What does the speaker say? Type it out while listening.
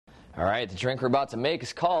All right, the drink we're about to make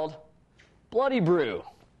is called Bloody Brew.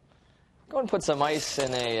 Go and put some ice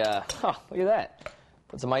in a, look at that.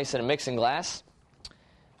 Put some ice in a mixing glass.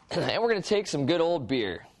 And we're going to take some good old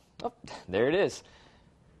beer. Oh, there it is.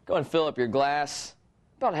 Go and fill up your glass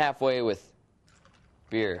about halfway with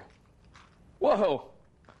beer. Whoa!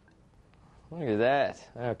 Look at that.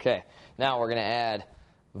 Okay, now we're going to add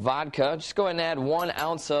vodka. Just go ahead and add 1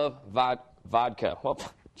 ounce of vodka. Well,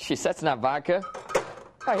 jeez, that's not vodka.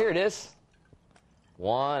 Oh, here it is.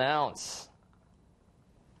 1 ounce.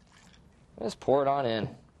 Just pour it on in.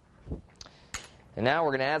 And now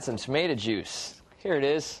we're going to add some tomato juice. Here it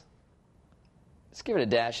is. Let's give it a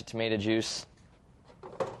dash of tomato juice.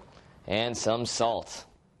 And some salt.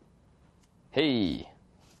 Hey.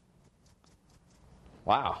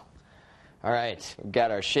 Wow. All right, we've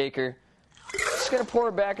got our shaker. Just going to pour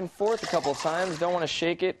it back and forth a couple of times. Don't want to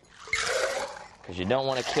shake it because you don't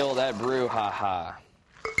want to kill that brew. Ha-ha.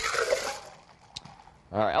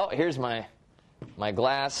 All right, oh, here's my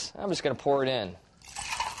glass. I'm just going to pour it in.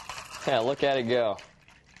 Yeah, look at it go.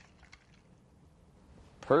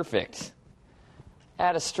 Perfect.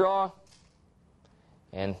 Add a straw,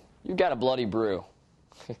 and you've got a bloody brew.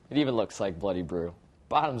 It even looks like bloody brew.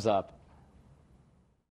 Bottoms up.